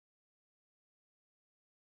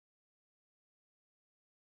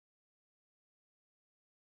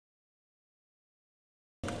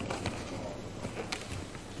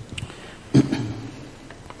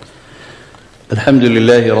الحمد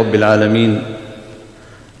لله رب العالمين.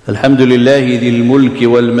 الحمد لله ذي الملك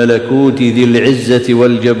والملكوت ذي العزة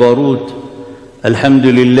والجبروت. الحمد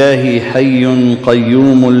لله حي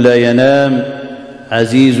قيوم لا ينام،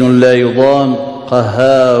 عزيز لا يضام،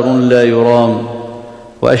 قهار لا يرام.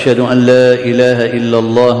 وأشهد أن لا إله إلا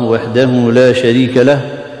الله وحده لا شريك له،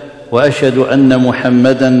 وأشهد أن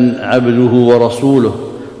محمدًا عبده ورسوله.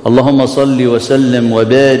 اللهم صل وسلم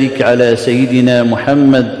وبارك على سيدنا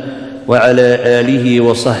محمد وعلى آله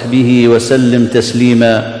وصحبه وسلم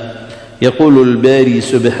تسليما. يقول الباري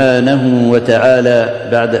سبحانه وتعالى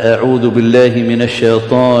بعد أعوذ بالله من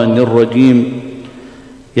الشيطان الرجيم: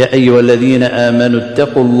 يا أيها الذين آمنوا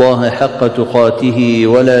اتقوا الله حق تقاته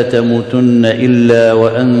ولا تموتن إلا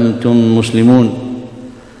وأنتم مسلمون.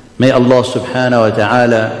 May Allah subhanahu wa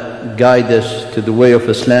ta'ala guide us to the way of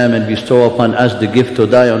Islam and bestow upon us the gift to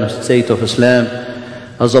die on the state of Islam,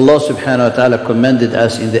 as Allah subhanahu wa ta'ala commanded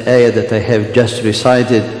us in the ayah that I have just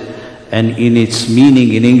recited, and in its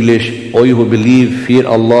meaning in English: O you who believe, fear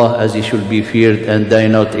Allah as He should be feared, and die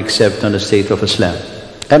not except on the state of Islam.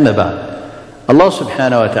 Amma ba'd. Allah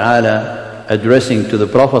subhanahu wa ta'ala, addressing to the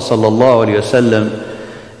Prophet sallallahu alayhi wa sallam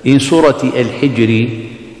in Surah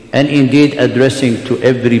Al-Hijr, and indeed addressing to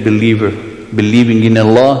every believer, believing in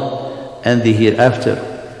Allah and the hereafter.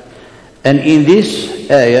 And in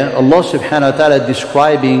this ayah, Allah subhanahu wa ta'ala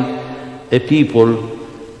describing a people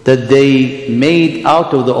that they made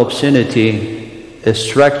out of the obscenity a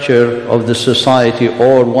structure of the society,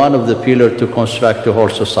 or one of the pillars to construct the whole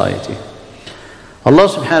society. Allah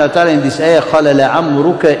subhanahu wa ta'ala in this ayah قال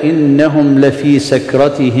لَعَمْرُكَ إِنَّهُمْ لَفِي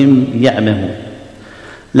سَكْرَتِهِمْ يَعْمَهُونَ.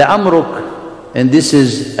 لَعَمْرُكَ, and this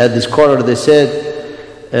is, at the scholar they said,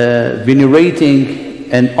 venerating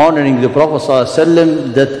and honoring the Prophet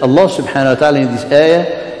ﷺ, that Allah subhanahu wa ta'ala in this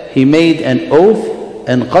ayah, He made an oath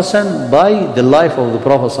and qasam by the life of the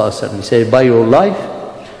Prophet ﷺ. He said, by your life,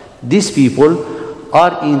 these people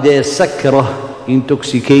are in their sakrah,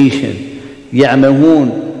 intoxication,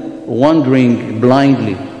 ya'mahun, wandering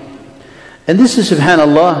blindly. And this is,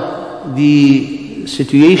 subhanallah, the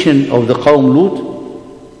situation of the Qawm Lut,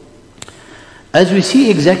 as we see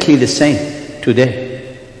exactly the same today.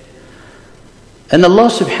 And Allah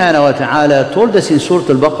subhanahu wa ta'ala told us in Surah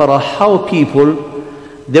Al-Baqarah how people,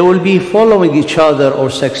 they will be following each other or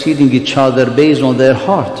succeeding each other based on their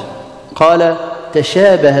heart. قَالَ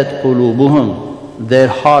تَشَابَهَتْ قُلُوبُهُمْ. Their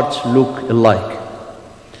hearts look alike.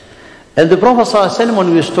 And the Prophet ﷺ, when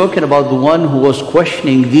he was talking about the one who was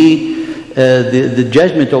questioning the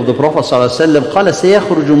judgment of the Prophet ﷺ, قَالَ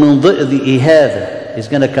سَيَخْرُجُ مِنْ ضِئْضِ إِهَذَا. It's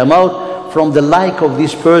going to come out from the like of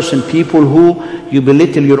this person, people who you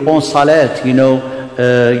belittle your own salat,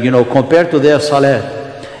 compared to their salat,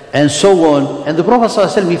 and so on. And the Prophet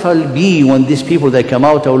ﷺ, if I will be when these people that come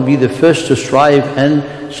out, I will be the first to strive and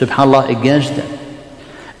subhanallah against them.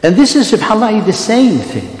 And this is subhanallah the same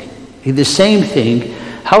thing. It's the same thing.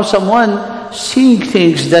 How someone seeing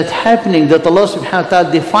things that happening that Allah subhanahu wa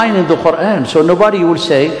ta'ala defined in the Quran. So nobody will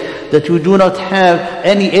say that we do not have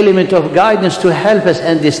any element of guidance to help us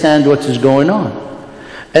understand what is going on.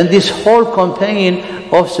 And this whole campaign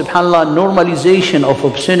of subhanallah normalization of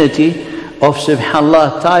obscenity, of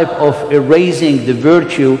subhanallah type of erasing the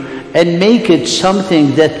virtue and make it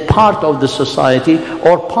something that part of the society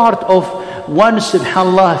or part of one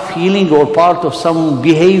subhanallah feeling or part of some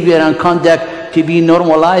behavior and conduct to be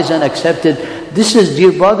normalized and accepted. This is,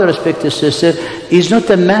 dear brother, respected sister, is not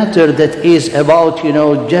a matter that is about,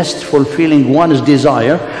 just fulfilling one's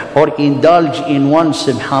desire or indulge in one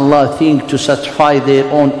subhanallah thing to satisfy their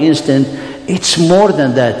own instinct. It's more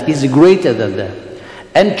than that. It's greater than that.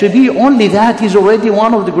 And to be only that is already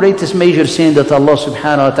one of the greatest major sins that Allah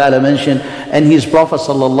subhanahu wa ta'ala mentioned and His Prophet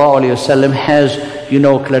sallallahu alayhi wa sallam has,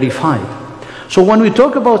 clarified. So when we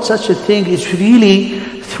talk about such a thing, it's really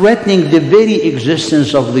threatening the very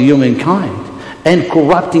existence of the humankind and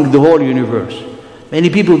corrupting the whole universe. Many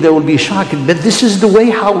people, they will be shocked, but this is the way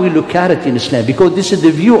how we look at it in Islam, because this is the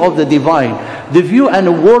view of the divine, the view and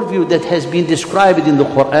a worldview that has been described in the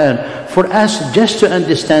Quran for us just to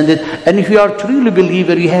understand it. And if you are truly a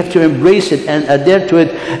believer, you have to embrace it and adhere to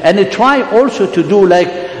it, and try also to do like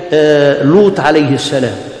Lut alayhi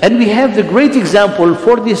salam. And we have the great example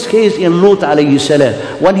for this case in Lut alayhi salam,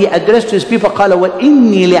 when he addressed to his people, قال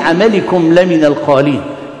وَإِنِّي لِعَمَلِكُمْ لَمِنَ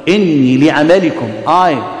الْقَالِينَ. إِنِّي لِعَمَلِكُمْ.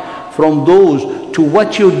 I, from those to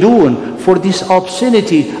what you're doing for this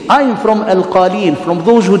obscenity, I am from al-qaleen, from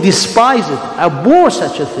those who despise it, abhor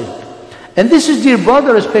such a thing. And this is, dear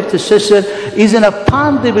brother, respected sister, is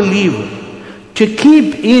upon the believer to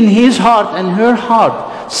keep in his heart and her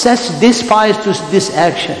heart such despise to this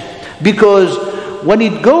action. Because when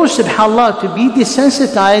it goes, subhanAllah, to be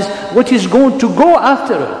desensitized, what is going to go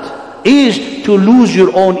after it is to lose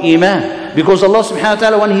your own iman. Because Allah subhanahu wa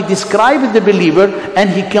ta'ala, when He described the believer and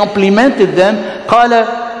He complimented them,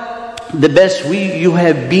 قال, the best, you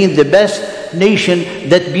have been the best nation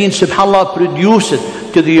that been, subhanAllah, produced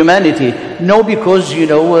to the humanity. No, because,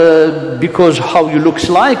 because how you looks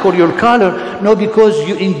like or your color. No, because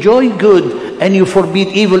you enjoy good and you forbid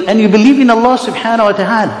evil and you believe in Allah subhanahu wa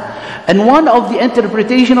ta'ala. And one of the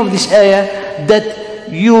interpretation of this ayah, that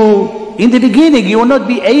in the beginning, you will not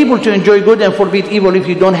be able to enjoy good and forbid evil if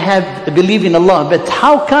you don't have a belief in Allah. But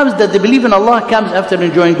how comes that the belief in Allah comes after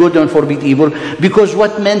enjoying good and forbid evil? Because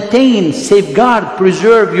what maintains, safeguard,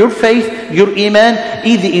 preserve your faith, your iman,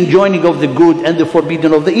 is the enjoying of the good and the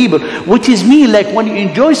forbidding of the evil. Which is mean, like when you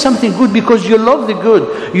enjoy something good because you love the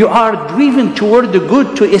good, you are driven toward the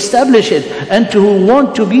good to establish it and to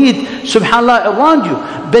want to be it, subhanAllah, around you.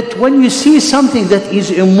 But when you see something that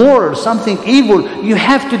is immoral, something evil, you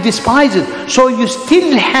have to despise it. So you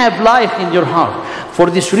still have life in your heart. For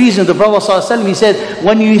this reason, the Prophet ﷺ, he said,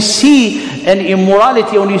 when you see an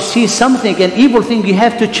immorality, when you see something, an evil thing, you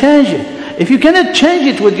have to change it. If you cannot change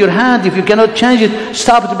it with your hand, if you cannot change it,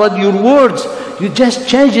 stop it by your words. You just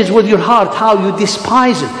change it with your heart, how you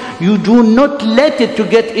despise it. You do not let it to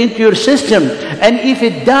get into your system. And if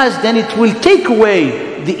it does, then it will take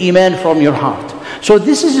away the iman from your heart. So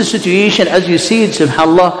this is the situation as you see it,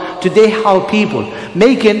 subhanAllah, today how people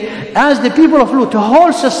making, as the people of Lut, the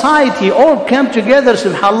whole society all come together,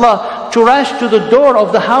 subhanAllah, to rush to the door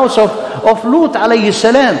of the house of Lut alayhi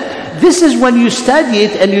salam. This is when you study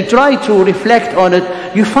it and you try to reflect on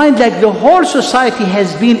it, you find like the whole society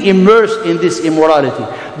has been immersed in this immorality.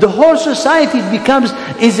 The whole society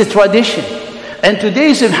is a tradition. And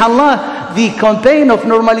today, subhanAllah, the campaign of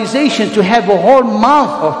normalization to have a whole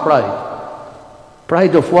month of pride.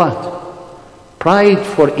 Pride of what? Pride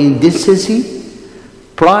for indecency,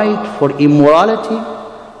 pride for immorality,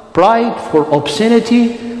 pride for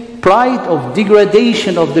obscenity, pride of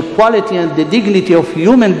degradation of the quality and the dignity of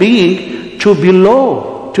human being to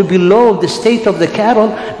below the state of the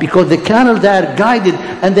cattle, because the cattle, they are guided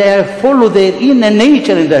and they follow their inner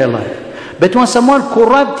nature in their life. But when someone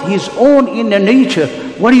corrupts his own inner nature,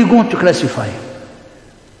 what are you going to classify him?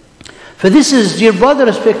 For this is, dear brother,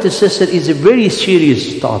 respected sister, is a very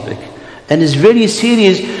serious topic. And it's very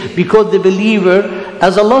serious because the believer,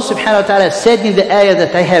 as Allah subhanahu wa ta'ala said in the ayah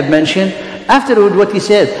that I have mentioned, afterward what He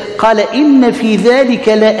said, قَالَ إِنَّ فِي ذَلِكَ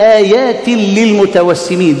لَآيَاتٍ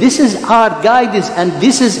لِلْمُتَوَسِّمِينَ. This is our guidance and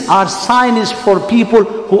this is our signs for people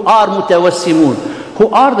who are mutawassimun. Who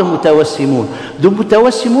are the mutawassimun? The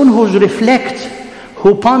mutawassimun who reflect,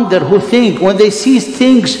 who ponder, who think. When they see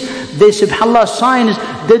things, they, subhanAllah, signs,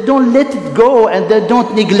 they don't let it go and they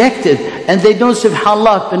don't neglect it. And they don't,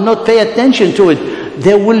 subhanAllah, not pay attention to it.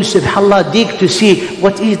 They will, subhanAllah, dig to see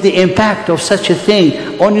what is the impact of such a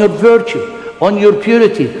thing on your virtue, on your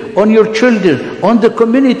purity, on your children, on the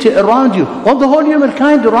community around you, on the whole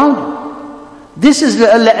humankind around you. This is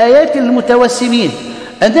الآيات المتوسمين.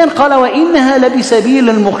 And then قال وإنها لبسبيل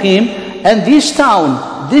المقيم. And this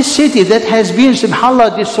town, this city that has been,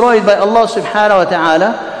 subhanAllah, destroyed by Allah subhanahu wa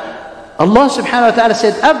ta'ala, Allah subhanahu wa ta'ala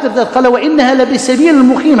said after that, قال وإنها لبسبيل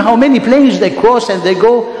المقيم. How many planes they cross and they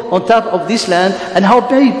go on top of this land, and how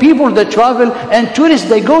many people that travel and tourists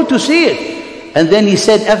they go to see it. And then He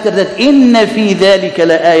said after that, إِنَّ فِي ذَلِكَ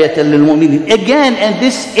لَآيَةً لِلْمُؤْمِنِينَ. Again, and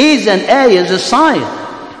this is an ayah, is a sign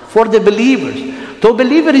for the believers. The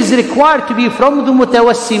believer is required to be from the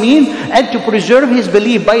mutawassimin and to preserve his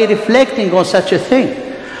belief by reflecting on such a thing.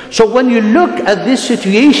 So when you look at this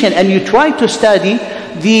situation and you try to study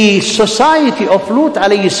the society of Lut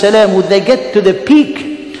alayhi salam, would they get to the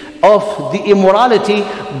peak of the immorality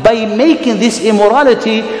by making this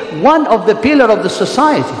immorality one of the pillar of the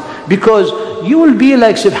society? Because you will be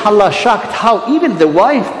like, subhanAllah, shocked how even the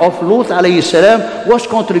wife of Lut alayhi salam was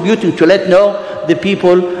contributing to let know the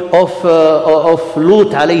people of Lut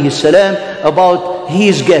alayhi salam about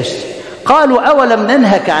his guests. قالوا أولم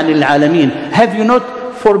ننهك عن العالمين. Have you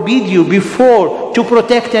not forbid you before to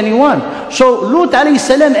protect anyone? So Lut alayhi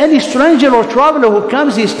salam, any stranger or traveler who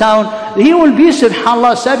comes his town, he will be,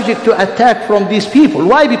 subhanAllah, subject to attack from these people.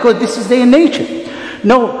 Why? Because this is their nature.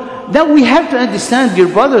 Now we have to understand, dear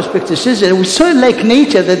brothers, sisters, we so like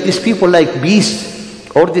nature that these people like beasts,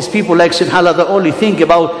 or these people like, subhanAllah, they only think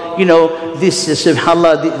about, this,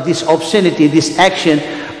 subhanAllah, this obscenity, this action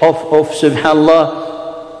of subhanAllah,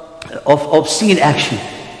 of obscene action.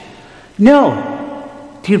 No,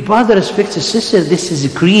 dear brother, respected sister, this is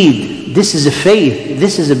a creed, this is a faith,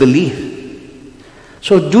 this is a belief.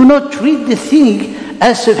 So do not treat the thing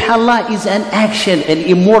as subhanAllah is an action, an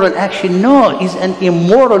immoral action. No, it's an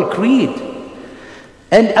immoral creed.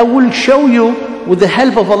 And I will show you with the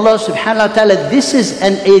help of Allah subhanahu wa ta'ala, this is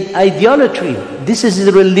an idolatry. This is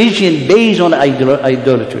a religion based on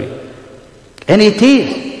idolatry. And it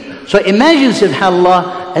is. So imagine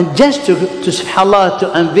subhanAllah, and just to subhanAllah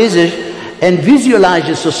to envisage and visualize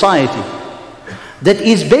a society that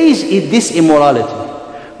is based in this immorality,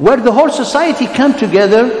 where the whole society come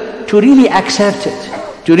together to really accept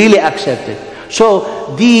it, to really accept it.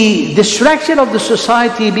 So the structure of the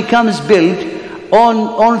society becomes built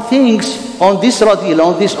on things, on this radil,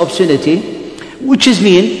 on this obscenity, which is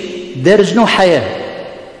mean there is no haya.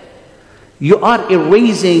 You are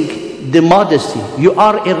erasing the modesty. You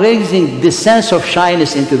are erasing the sense of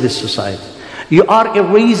shyness into this society. You are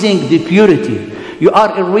erasing the purity. You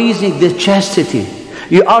are erasing the chastity.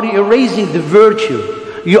 You are erasing the virtue.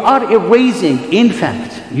 You are erasing, in fact,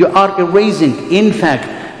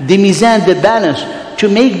 the mizan, the balance, to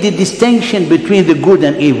make the distinction between the good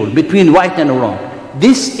and evil, between right and wrong.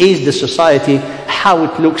 This is the society, how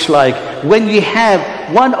it looks like when we have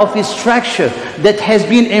one of its structure that has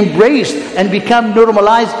been embraced and become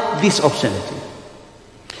normalized, this obscenity.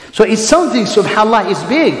 So it's something, subhanAllah, is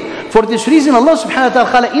big. For this reason, Allah subhanahu wa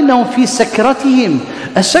ta'ala, إِنَّهُمْ فِي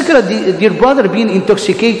سَكْرَتِهِمْ. A sakra, their brother being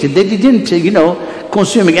intoxicated. They didn't,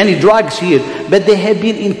 consuming any drugs here, but they have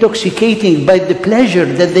been intoxicating by the pleasure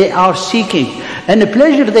that they are seeking. And the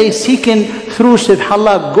pleasure they are seeking through,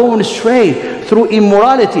 subhanAllah, going astray, through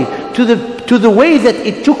immorality, to the way that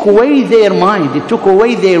it took away their mind, it took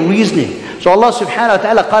away their reasoning. So Allah subhanahu wa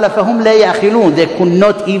ta'ala قال فهم لا يعقلون. They could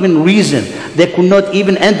not even reason, they could not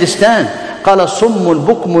even understand. قال صم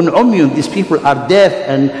البكم عمي. These people are deaf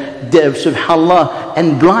and subhanAllah,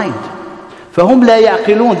 and blind. فهم لا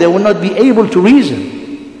يعقلون. They will not be able to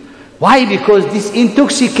reason. Why? Because this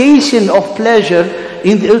intoxication of pleasure,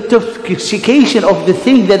 intoxication of the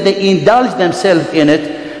thing that they indulge themselves in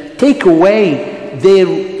it, take away their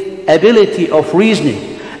ability of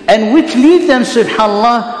reasoning, and which lead them,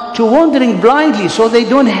 subhanAllah, to wandering blindly. So they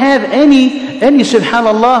don't have any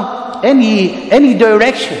subhanAllah, any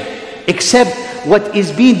direction except what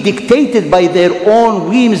is being dictated by their own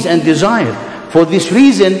whims and desire. For this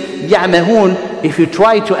reason, يَعْمَهُونَ, if you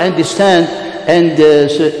try to understand and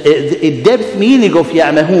the depth meaning of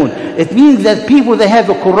يَعْمَهُونَ, it means that people, they have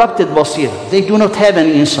a corrupted basir. They do not have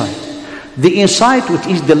any insight. The insight, which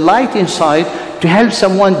is the light inside, to help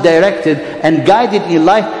someone directed and guided in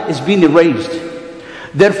life, is being erased.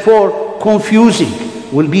 Therefore, confusing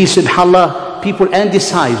will be, subhanAllah, people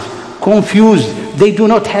indecisive, confused. They do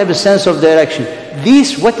not have a sense of direction.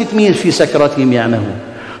 This, what it means, fi sakratihim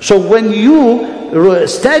ya'mahun. So when you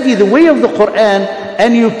study the way of the Quran,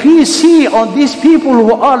 and you see on these people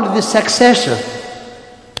who are the successor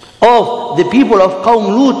of the people of Qawm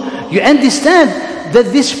Lut, you understand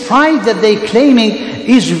that this pride that they're claiming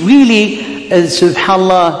is really,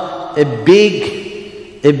 subhanAllah, a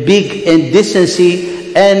big indecency,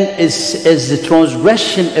 and is a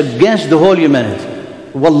transgression against the whole humanity.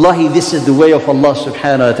 Wallahi, this is the way of Allah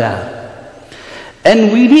subhanahu wa ta'ala.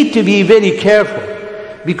 And we need to be very careful,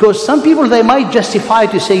 because some people, they might justify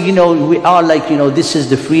to say, we are like, this is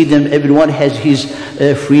the freedom, everyone has his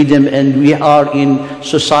freedom, and we are in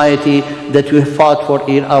society that we fought for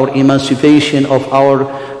our emancipation, of our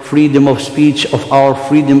freedom of speech, of our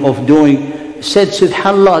freedom of doing. Said,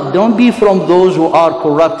 subhanAllah, don't be from those who are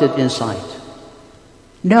corrupted inside.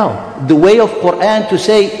 No, the way of Quran to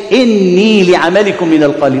say, إِنِّي لِعَمَلِكُمْ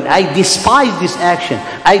مِنَ الْقَلِيلِ. I despise this action.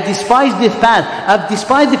 I despise this path. I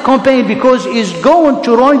despise the company, because it's going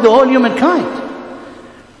to ruin the whole humankind.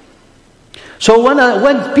 So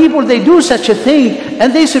when people, they do such a thing,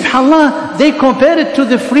 and they, subhanAllah, they compare it to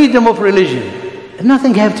the freedom of religion.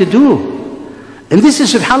 Nothing have to do. And this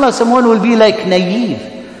is, subhanAllah, someone will be like naive.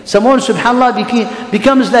 Someone, subhanAllah,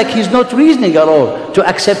 becomes like he's not reasoning at all to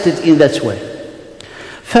accept it in that way.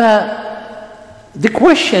 The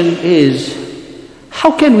question is,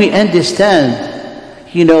 how can we understand,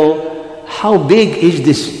 how big is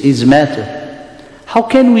this matter? How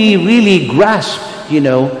can we really grasp,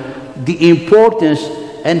 the importance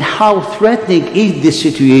and how threatening is this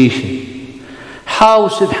situation? How,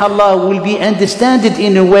 subhanAllah, will we understand it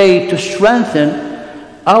in a way to strengthen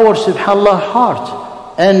our, subhanAllah,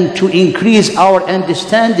 heart, and to increase our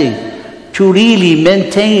understanding, to really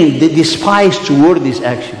maintain the despise toward this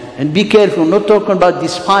action. And be careful, not talking about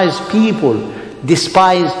despise people,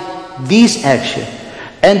 despise this action,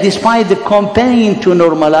 and despise the campaign to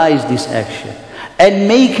normalize this action, and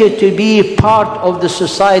make it to be part of the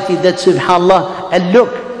society that, subhanAllah, and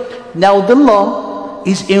look, now the law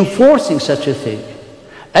is enforcing such a thing.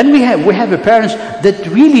 And we have parents that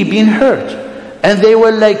really been hurt. And they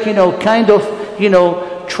were like, kind of,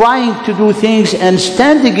 trying to do things and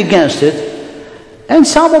standing against it. And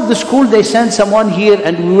some of the school, they sent someone here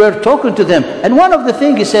and we were talking to them. And one of the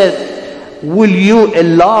things he said, will you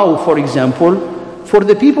allow, for example, for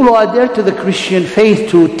the people who are there to the Christian faith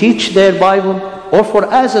to teach their Bible, or for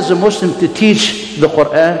us as a Muslim to teach the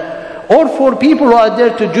Quran, or for people who are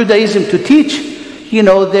there to Judaism to teach,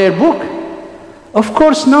 their book? Of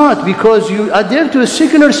course not, because you are there to a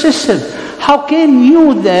secular system. How can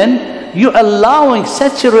you then, allowing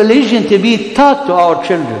such a religion to be taught to our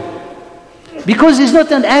children? Because it's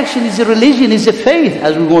not an action, it's a religion, it's a faith,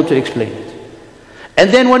 as we want to explain it. And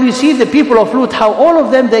then when you see the people of Lut, how all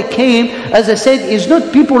of them, they came, as I said, it's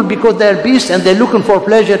not people because they're beasts and they're looking for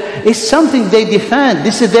pleasure. It's something they defend.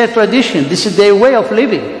 This is their tradition. This is their way of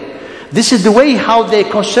living. This is the way how they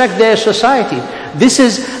construct their society. This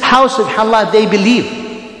is how, subhanAllah, they believe.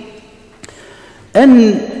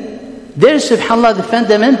 And there is, subhanAllah, the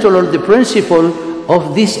fundamental or the principle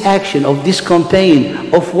of this action, of this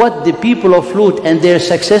campaign, of what the people of Lut and their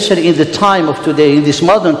successor in the time of today, in this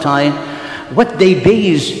modern time, what they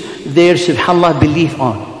base their, subhanAllah, belief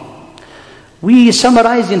on. We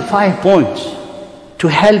summarize in 5 points to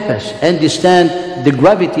help us understand the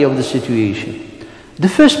gravity of the situation. The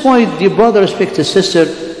first point, dear brother, respected sister,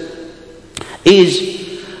 is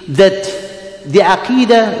that the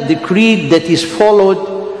aqidah, the creed that is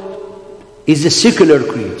followed, is a secular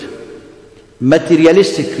creed,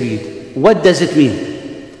 materialistic creed. What does it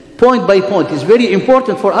mean? Point by point. It's very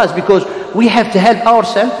important for us because we have to help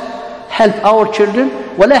ourselves, help our children.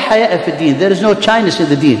 وَلَا حَيَاءَ فِي الدِّينِ. There is no shyness in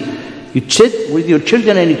the deen. You sit with your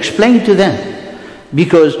children and explain to them,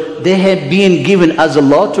 because they have been given as a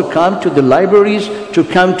law to come to the libraries, to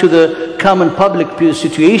come to the common public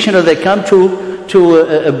situation, or they come to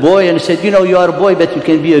a boy and said, you are a boy but you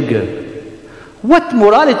can be a girl. What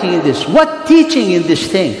morality in this? What teaching in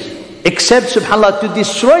these things? Except, subhanAllah, to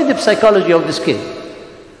destroy the psychology of this kid,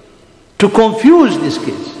 to confuse these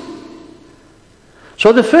kids.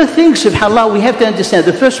 So the first thing, subhanAllah, we have to understand,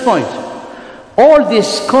 the first point, all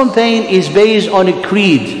this campaign is based on a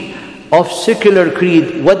creed, of secular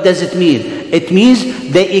creed. What does it mean? It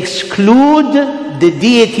means they exclude the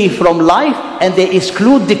deity from life and they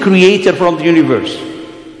exclude the creator from the universe.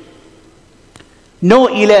 No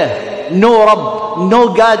ilah, no Rabb,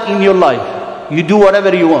 no God in your life. You do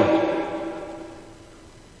whatever you want.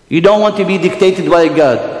 You don't want to be dictated by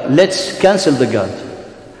God. Let's cancel the God.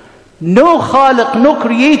 No Khaliq, no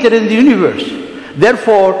creator in the universe.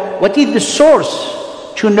 Therefore, what is the source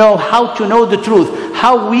to know how to know the truth?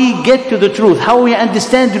 How we get to the truth? How we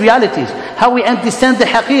understand the realities? How we understand the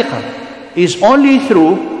haqiqah? Is only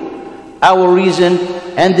through our reason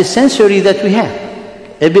and the sensory that we have.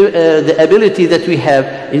 The ability that we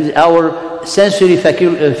have in our sensory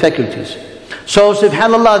faculties. So,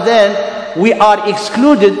 subhanAllah, then we are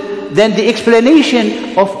excluded. Then the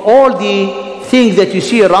explanation of all the things that you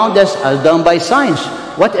see around us are done by science.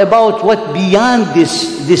 What about what beyond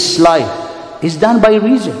this life is done by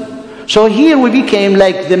reason? So here we became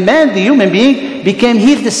like the man, the human being, became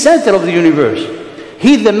he's the center of the universe.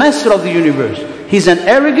 He's the master of the universe. He's an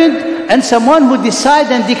arrogant and someone who decides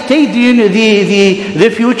and dictates the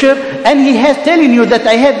future, and he has telling you that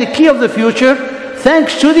I have the key of the future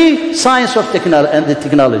thanks to the science of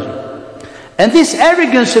technology. And this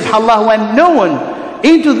arrogance, subhanAllah, when known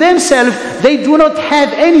into themselves, they do not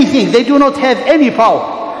have anything, they do not have any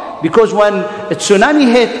power. Because when a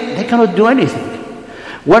tsunami hit, they cannot do anything.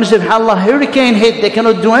 When, subhanAllah, hurricane hit, they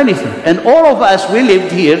cannot do anything. And all of us, we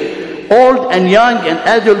lived here, old and young and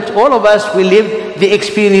adult, all of us, we lived the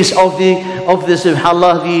experience of the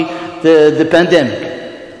subhanAllah, the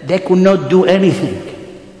pandemic. They could not do anything.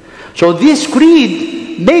 So this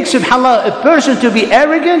creed makes, subhanAllah, a person to be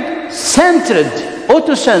arrogant, centered,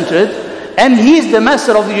 auto-centered, and he is the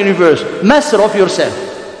master of the universe, master of yourself.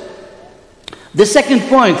 The second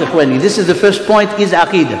point, ikhwani, this is the first point, is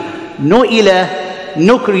aqidah. No ilah,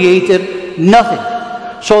 no creator,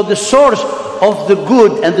 nothing. So the source of the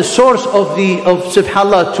good and the source of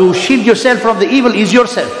subhanAllah, to shield yourself from the evil is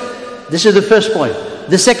yourself. This is the first point.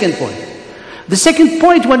 The second point. The second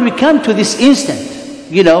point, when we come to this instant,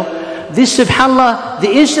 this subhanAllah, the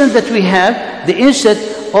instant that we have, the instant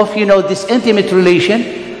of, this intimate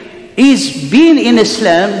relation, is being in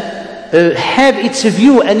Islam, have its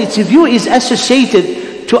view, and its view is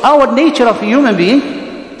associated to our nature of a human being,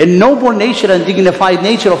 a noble nature and dignified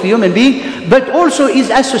nature of a human being, but also is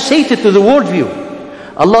associated to the worldview.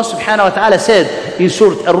 Allah subhanahu wa ta'ala said in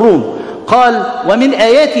Surah Ar-Rum, قال ومن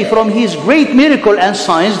آياته, from his great miracle and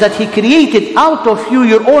signs, that he created out of you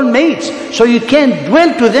your own mates, so you can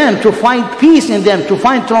dwell to them, to find peace in them, to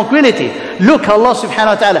find tranquility. Look, Allah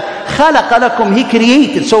subhanahu wa ta'ala, خلق لكم, he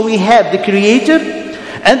created. So we have the creator,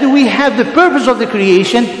 and we have the purpose of the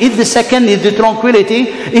creation. Is the second, is the tranquility,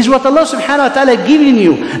 is what Allah subhanahu wa ta'ala giving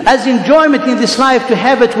you as enjoyment in this life, to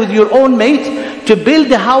have it with your own mate, to build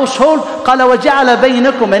the household. قال وجعل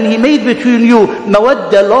بينكم, and he made between you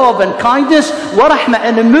mawadda, love and kindness, ورحمة,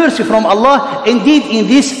 and a mercy from Allah. Indeed, in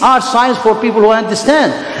this are signs for people who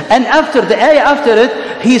understand. And after the ayah after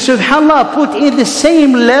it, he subhanallah put in the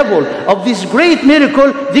same level of this great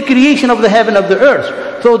miracle, the creation of the heaven and the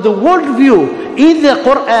earth. So the worldview in the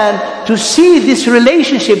Quran, to see this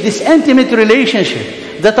relationship, this intimate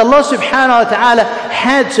relationship that Allah subhanahu wa ta'ala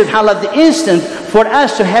had, subhanallah, the instant for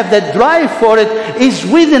us to have that drive for it, is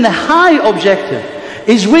within a high objective.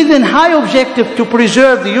 Is within high objective to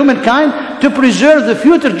preserve the humankind, to preserve the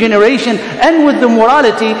future generation, and with the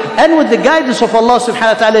morality and with the guidance of Allah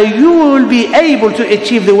subhanahu wa ta'ala, you will be able to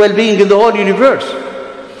achieve the well-being in the whole universe.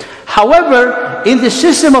 However, in the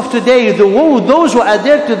system of today, those who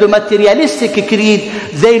adhere to the materialistic creed,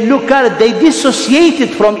 they look at it, they dissociate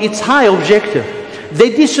it from its high objective. They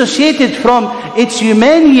dissociate it from its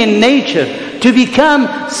humanitarian nature to become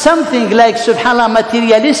something like, subhanallah,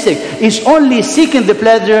 materialistic, is only seeking the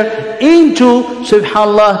pleasure into,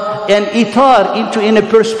 subhanallah, an itar, in a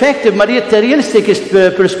perspective, materialistic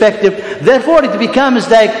perspective. Therefore, it becomes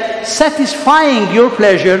like satisfying your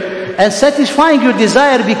pleasure and satisfying your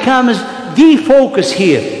desire becomes the focus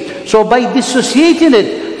here. So by dissociating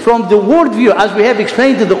it from the worldview, as we have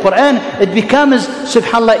explained in the Quran, it becomes,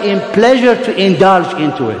 subhanallah, in pleasure to indulge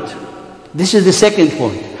into it. This is the second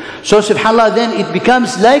point. So subhanallah, then it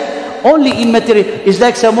becomes like only in material. It's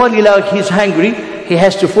like someone, like he's hungry, he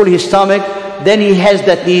has to fill his stomach, then he has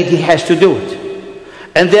that need, he has to do it.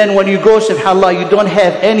 And then when you go, subhanallah, you don't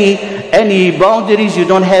have any boundaries, you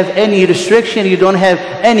don't have any restriction, you don't have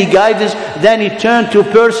any guidance. Then you turn to a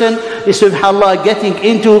person, subhanallah, getting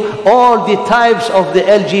into all the types of the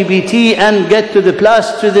LGBT and get to the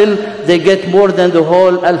plus, to they get more than the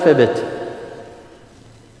whole alphabet.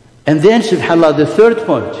 And then, subhanallah, the third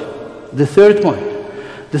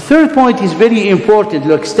point is very important.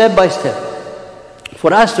 Look, step by step,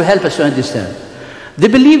 for us to help us to understand. The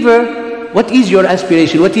believer, what is your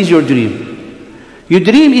aspiration? What is your dream? Your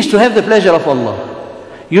dream is to have the pleasure of Allah.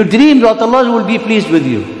 Your dream that Allah will be pleased with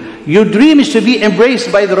you. Your dream is to be embraced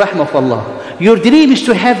by the rahmah of Allah. Your dream is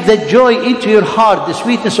to have the joy into your heart, the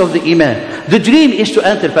sweetness of the iman. The dream is to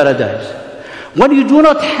enter paradise. When you do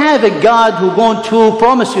not have a God who is going to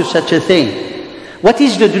promise you such a thing, what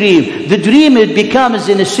is the dream? The dream, it becomes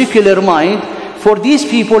in a secular mind. For these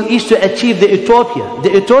people is to achieve the utopia.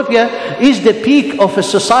 The utopia is the peak of a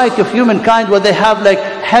society of humankind where they have like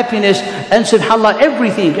happiness and subhanallah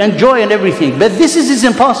everything and joy and everything. But this is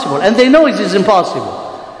impossible, and they know it is impossible.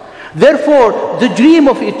 Therefore, the dream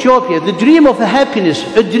of Ethiopia, the dream of a happiness,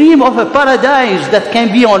 a dream of a paradise that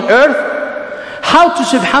can be on earth, how to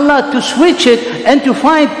subhanallah to switch it and to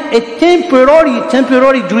find a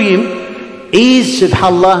temporary dream is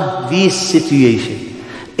subhanallah this situation,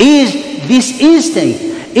 is this instinct,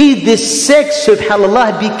 is this sex,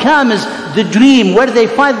 subhanallah, becomes the dream where they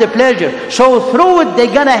find the pleasure. So through it,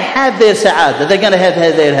 they're going to have their sa'adah, they're going to have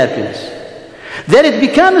their happiness. Then it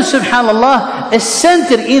becomes, subhanallah, a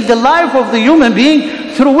center in the life of the human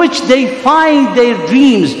being through which they find their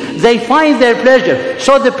dreams, they find their pleasure.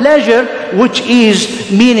 So the pleasure, which is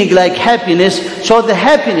meaning like happiness, so the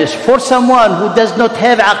happiness for someone who does not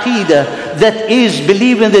have aqidah, that is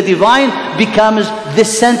believe in the divine, becomes the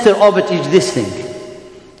center of it is this thing.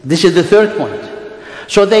 This is the third point.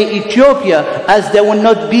 So the Ethiopia, as they will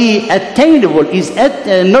not be attainable, is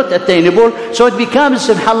not attainable. So it becomes,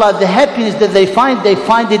 subhanallah, the happiness that they find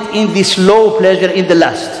it in this low pleasure, in the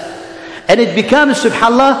lust. And it becomes,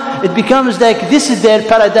 subhanallah, it becomes like this is their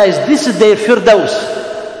paradise, this is their firdaus,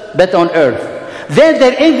 but on earth. Then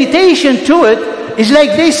their invitation to it is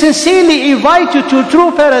like they sincerely invite you to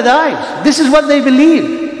true paradise. This is what they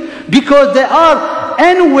believe. Because they are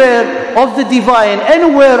anywhere of the divine,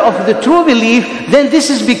 anywhere of the true belief, then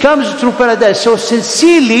this becomes true paradise. So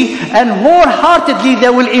sincerely and wholeheartedly they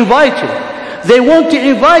will invite you. They want to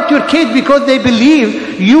invite your kid because they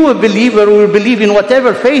believe you a believer or believe in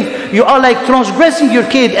whatever faith. You are like transgressing your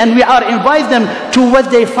kid, and we are inviting them to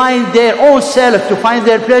what they find their own self, to find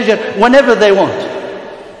their pleasure whenever they want.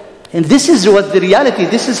 And this is what the reality,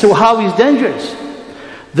 this is how it's dangerous.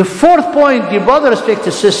 The fourth point, dear brother,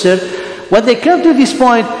 respected sister, when they come to this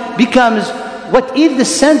point, becomes what is the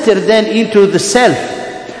center then into the self.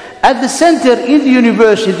 At the center in the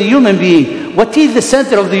universe is the human being. What is the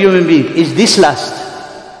center of the human being? Is this lust.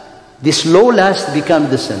 This low lust becomes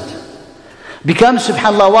the center. Becomes,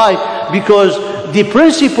 subhanAllah, why? Because the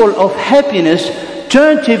principle of happiness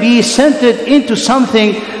turned to be centered into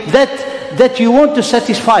something that you want to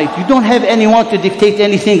satisfy. You don't have anyone to dictate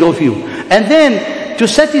anything of you. And then to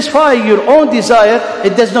satisfy your own desire,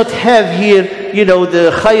 it does not have here, you know,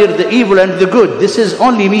 the khair, the evil and the good. This is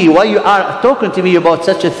only me. Why you are talking to me about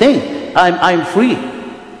such a thing? I'm free.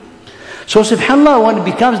 So subhanAllah, when it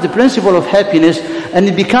becomes the principle of happiness and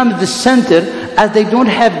it becomes the center, as they don't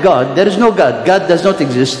have God, there is no God, God does not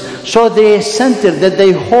exist. So the center that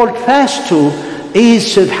they hold fast to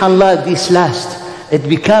is subhanAllah this last. It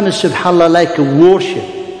becomes subhanAllah like a worship.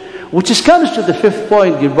 Which comes to the fifth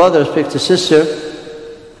point, dear brothers, fifth sister.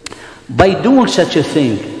 By doing such a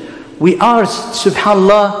thing, we are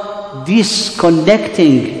subhanAllah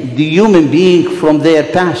disconnecting the human being from their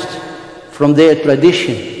past, from their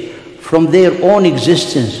tradition, from their own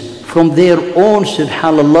existence, from their own,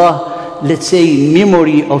 subhanAllah, let's say,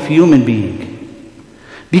 memory of human being.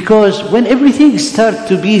 Because when everything starts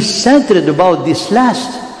to be centered about this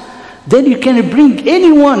last, then you can bring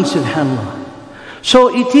anyone, subhanAllah. So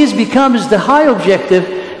it becomes the high objective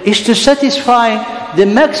is to satisfy the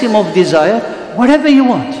maximum of desire, whatever you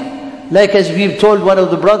want. Like as we've told one of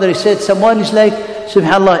the brothers, he said, someone is like,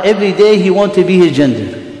 subhanAllah, every day he wants to be his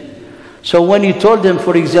gender. So when you told him,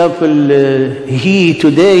 for example, he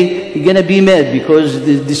today, he's going to be mad because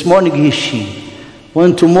this morning he's she.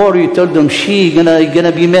 When tomorrow you told them she,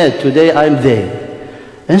 gonna be mad, today I'm they.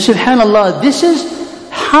 And subhanAllah, this is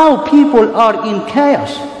how people are in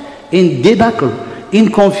chaos, in debacle, in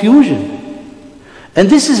confusion. And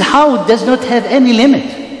this is how it does not have any limit.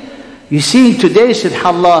 You see today,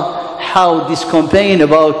 subhanAllah, how this campaign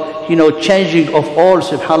about, you know, changing of all,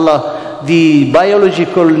 subhanAllah, the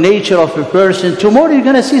biological nature of a person, tomorrow you're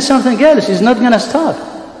going to see something else. It's not going to stop.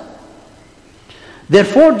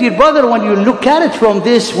 Therefore, dear brother, when you look at it from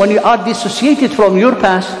this, when you are dissociated from your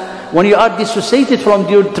past, when you are dissociated from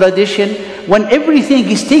your tradition, when everything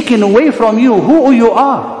is taken away from you, who you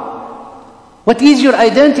are, what is your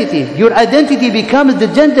identity? Your identity becomes the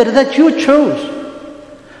gender that you chose.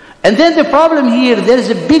 And then the problem here, there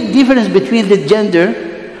is a big difference between the gender,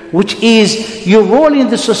 which is your role in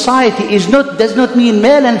the society does not mean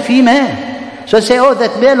male and female. So I say, oh,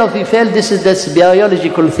 that male or female, that's a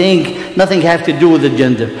biological thing, nothing have to do with the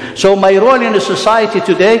gender. So my role in the society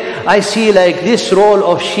today, I see like this role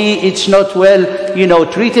of she, it's not well, you know,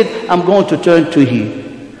 treated, I'm going to turn to he.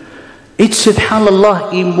 It's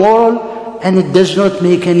subhanAllah immoral and it does not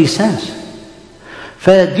make any sense.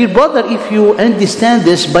 Dear brother, if you understand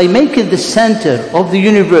this, by making the center of the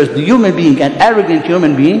universe, the human being, an arrogant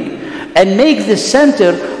human being, and make the center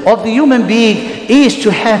of the human being is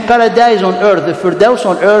to have paradise on earth, the firdaus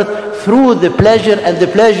on earth, through the pleasure, and the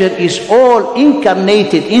pleasure is all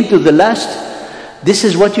incarnated into the lust, this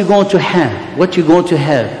is what you're going to have. What you're going to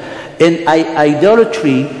have. In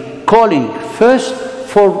idolatry, calling first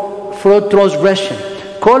for transgression,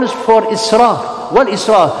 calls for israf. What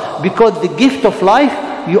israf? Because the gift of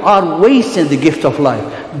life, you are wasting the gift of life.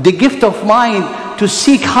 The gift of mind to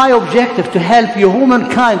seek high objective, to help your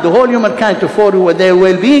humankind, the whole humankind to follow their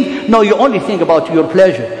well-being. No, you only think about your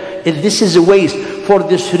pleasure. And this is a waste. For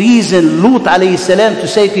this reason, Lut alayhi salam to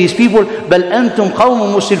say to his people, بَلْ أَنْتُمْ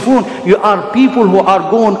قَوْمٌ مُسْرِفُونَ. You are people who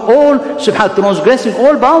are going all, subhanAllah, transgressing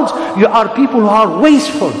all bounds. You are people who are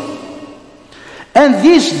wasteful. And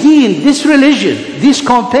this deen, this religion, this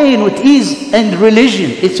campaign which is and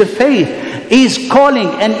religion, it's a faith, is calling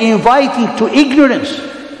and inviting to ignorance.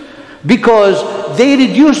 Because they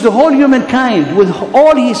reduce the whole humankind with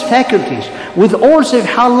all his faculties, with all,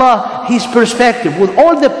 subhanAllah, his perspective, with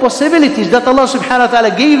all the possibilities that Allah subhanahu wa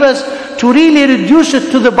ta'ala gave us to really reduce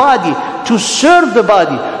it to the body, to serve the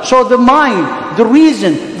body. So the mind, the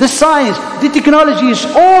reason, the science, the technology is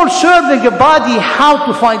all serving a body how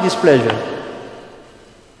to find this pleasure.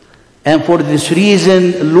 And for this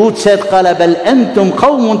reason, Lut said, قَالَ بَلْ أَنْتُمْ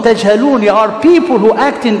قَوْمٌ تَجْهَلُونَ. You are people who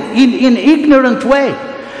act in ignorant way.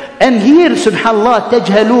 And here, subhanAllah,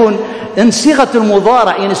 تَجْهَلُونَ, in sighat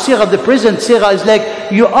al-mudara, in sighat, the present sigha is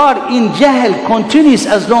like, you are in jahl, continuous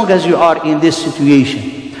as long as you are in this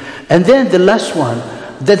situation. And then the last one,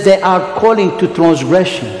 that they are calling to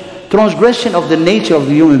transgression. Transgression of the nature of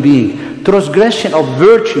the human being. Transgression of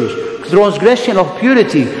virtues. Transgression of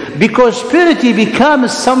purity, because purity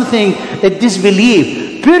becomes something, a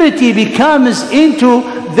disbelief. Purity becomes into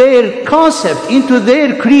their concept, into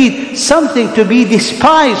their creed, something to be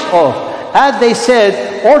despised of. As they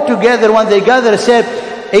said, all together when they gathered, said,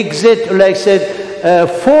 exit, like said,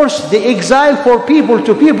 force the exile for people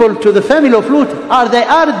to the family of Lut. They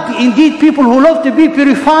are indeed people who love to be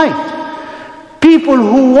purified, people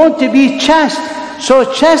who want to be chaste.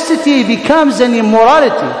 So chastity becomes an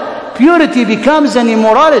immorality, purity becomes an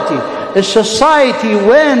immorality. A society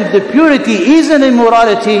when the purity is an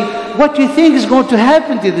immorality, what do you think is going to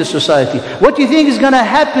happen to the society? What do you think is going to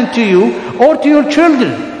happen to you or to your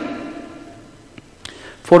children?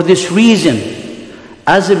 For this reason,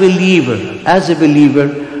 as a believer,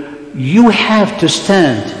 you have to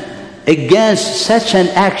stand against such an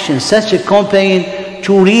action, such a campaign,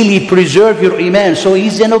 to really preserve your iman. So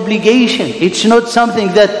it's an obligation. It's not something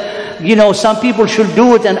that, you know, some people should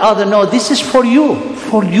do it and others no. This is for you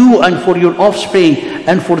and for your offspring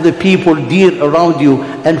and for the people dear around you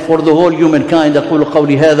and for the whole humankind. أقول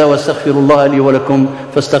قولي هذا واستغفر الله لي ولكم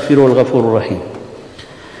فاستغفروه الغفور الرحيم.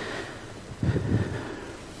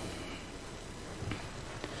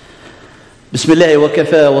 بسم الله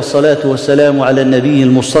وكفى والصلاة والسلام على النبي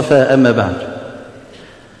المصطفى أما بعد.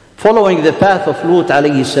 Following the path of Lut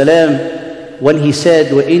alayhi salam, when he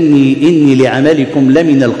said, وَإِنِّي لِعَمَلِكُمْ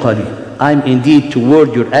لَمِنَ الْقَالِينَ, I'm indeed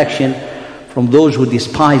toward your action from those who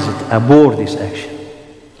despise it, abhor this action.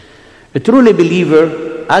 A truly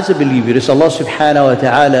believer, as a believer, as Allah subhanahu wa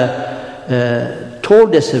ta'ala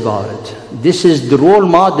told us about it. This is the role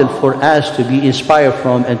model for us to be inspired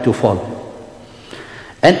from and to follow.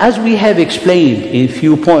 And as we have explained in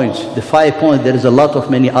few points, the 5 points, there is a lot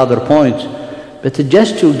of many other points, but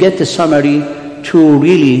just to get the summary, to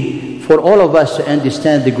really, for all of us to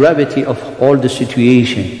understand the gravity of all the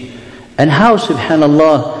situation, and how,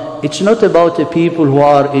 subhanallah, it's not about the people who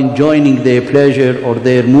are enjoying their pleasure or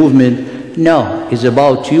their movement. No, it's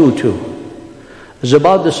about you too. It's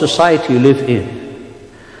about the society you live in.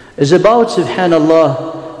 It's about,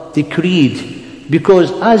 subhanallah, the creed.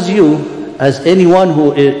 Because as anyone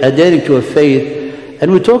who is adhering to a faith,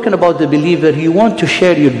 and we're talking about the believer, you want to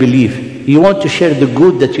share your belief. You want to share the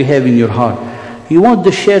good that you have in your heart. You want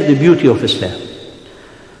to share the beauty of Islam.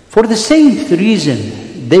 For the same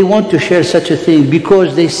reason, they want to share such a thing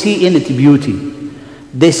because they see in it beauty.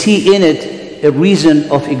 They see in it a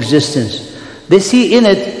reason of existence. They see in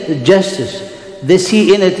it justice. They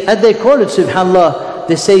see in it, as they call it, subhanAllah,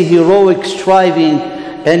 they say heroic striving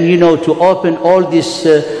and, you know, to open all this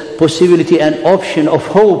possibility and option of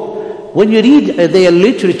hope. When you read their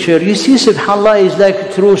literature, you see, subhanAllah, is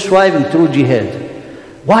like through striving, through jihad.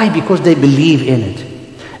 Why? Because they believe in it.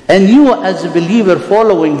 And you, as a believer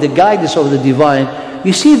following the guidance of the divine,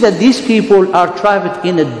 you see that these people are trapped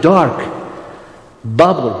in a dark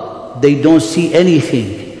bubble. They don't see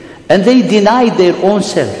anything. And they deny their own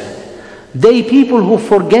self. They people who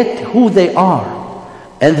forget who they are.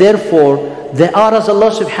 And therefore, they are, as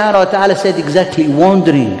Allah subhanahu wa ta'ala said, exactly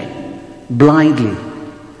wandering blindly,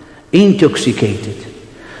 intoxicated.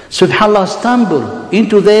 SubhanAllah, stumble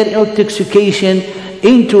into their intoxication,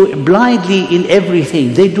 into blindly in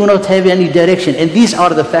everything. They do not have any direction. And these are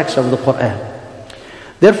the facts of the Quran.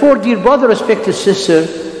 Therefore, dear brother, respected sister,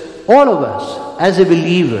 all of us as a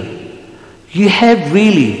believer, you have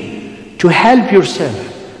really to help yourself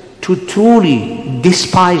to truly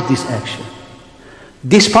despise this action.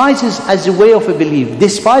 Despise it as a way of a belief.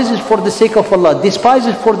 Despise it for the sake of Allah. Despise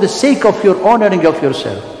it for the sake of your honoring of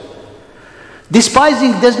yourself.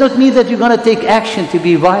 Despising does not mean that you're going to take action to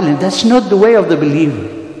be violent. That's not the way of the believer.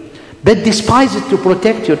 But despise it to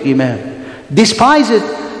protect your iman. Despise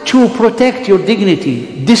it to protect your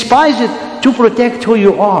dignity. Despise it to protect who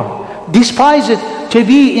you are. Despise it to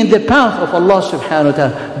be in the path of Allah subhanahu wa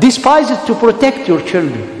ta'ala. Despise it to protect your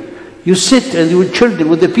children. You sit and your children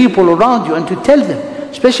with the people around you and to tell them,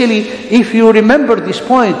 especially if you remember this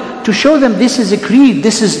point, to show them this is a creed,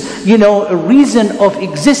 this is, you know, a reason of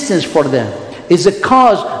existence for them. Is a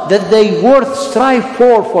cause that they worth strive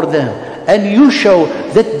for them. And you show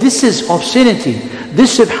that this is obscenity.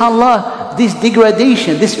 This, subhanAllah, this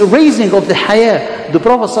degradation, this erasing of the haya. The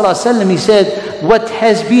Prophet ﷺ, he said, what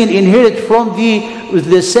has been inherited from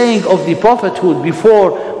the saying of the prophethood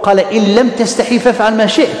before, قال إن لم تستحي فافعل ما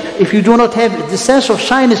شئت. If you do not have the sense of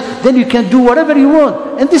shyness, then you can do whatever you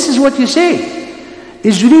want. And this is what you say.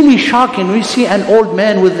 It's really shocking. We see an old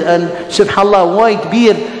man with an, subhanAllah, white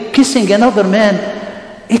beard kissing another man.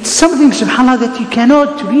 It's something, subhanAllah, that you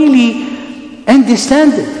cannot really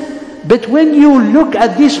understand it. But when you look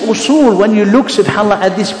at this usul, when you look, subhanAllah,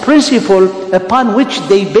 at this principle upon which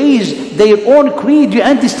they base their own creed, you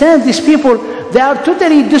understand these people, they are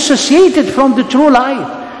totally dissociated from the true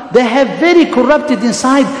light. They have very corrupted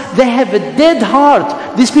inside. They have a dead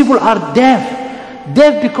heart. These people are deaf.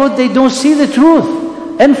 Deaf because they don't see the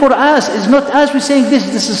truth. And for us, it's not us, we're saying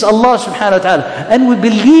this is Allah subhanahu wa ta'ala. And we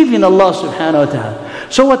believe in Allah subhanahu wa ta'ala.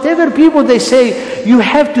 So whatever people they say, you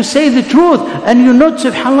have to say the truth. And you're not,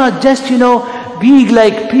 subhanAllah, just, being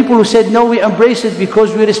like people who said, no, we embrace it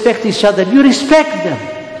because we respect each other. You respect them.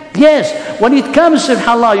 Yes, when it comes,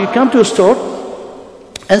 subhanAllah, you come to a store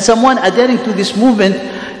and someone adhering to this movement,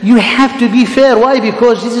 you have to be fair. Why?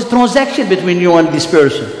 Because this is a transaction between you and this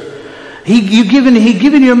person. He given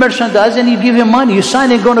you merchandise and you give him money. You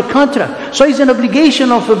sign and go on a contract. So it's an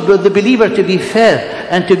obligation of the believer to be fair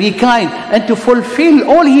and to be kind and to fulfill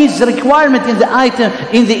all his requirement in the item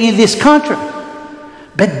in this contract.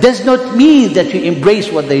 But does not mean that you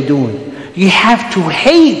embrace what they're doing. You have to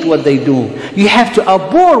hate what they do. You have to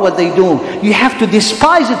abhor what they do. You have to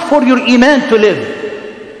despise it for your iman to live.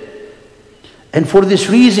 And for this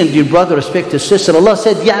reason, dear brother, respected sister, Allah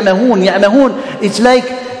said, يَعْمَهُونَ يَعْمَهُونَ. It's like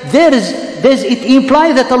it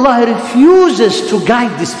implies that Allah refuses to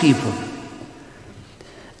guide these people.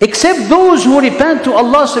 Except those who repent to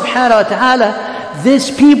Allah subhanahu wa ta'ala, these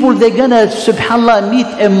people, they're gonna, subhanAllah, meet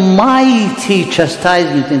a mighty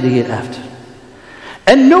chastisement in the hereafter.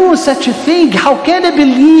 And no such a thing. How can a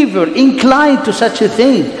believer incline to such a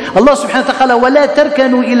thing? Allah subhanahu wa ta'ala, وَلَا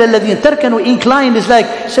تَرْكَنُوا إِلَى الَّذِينَ تَرْكَنُوا, incline is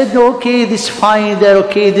like, said, no, okay, this is fine, they're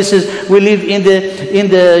okay, we live in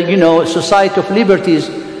the society of liberties.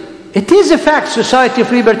 It is a fact, society of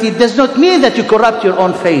liberty. It does not mean that you corrupt your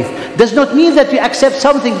own faith. It does not mean that you accept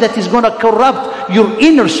something that is going to corrupt your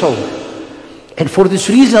inner soul. And for this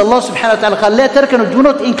reason, Allah subhanahu wa ta'ala, لَا تَرْكَنُوا, do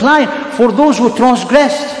not incline for those who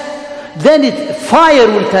transgressed. Then fire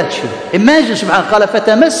will touch you. Imagine, subhanahu wa ta'ala,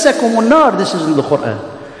 فَتَمَسَّكُمُ النَّارِ. This is in the Quran.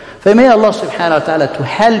 For may Allah subhanahu wa ta'ala to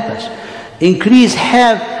help us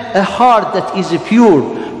have a heart that is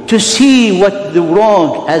pure, to see what the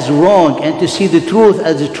wrong as wrong, and to see the truth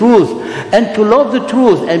as the truth, and to love the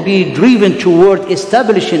truth and be driven toward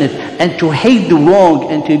establishing it, and to hate the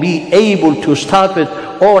wrong and to be able to stop it,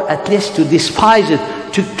 or at least to despise it,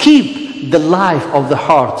 to keep the life of the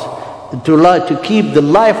heart, to keep the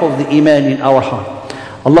life of the iman in our heart.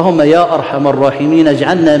 اللهم يا أرحم الراحمين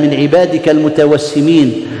اجعلنا من عبادك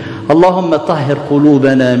المتوسمين. اللهم طهر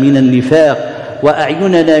قلوبنا من النفاق،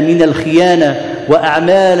 وأعيننا من الخيانة،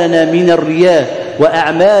 وأعمالنا من الرياء،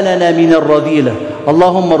 وأعمالنا من الرذيلة.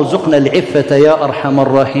 اللهم ارزقنا العفة يا أرحم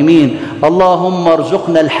الراحمين. اللهم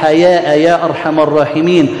ارزقنا الحياء يا أرحم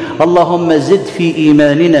الراحمين. اللهم زد في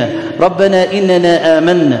إيماننا. ربنا إننا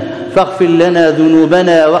آمنا فاغفر لنا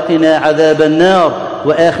ذنوبنا وقنا عذاب النار.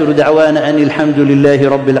 وآخر دعوانا أن الحمد لله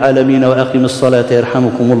رب العالمين. وأقم الصلاة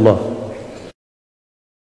يرحمكم الله.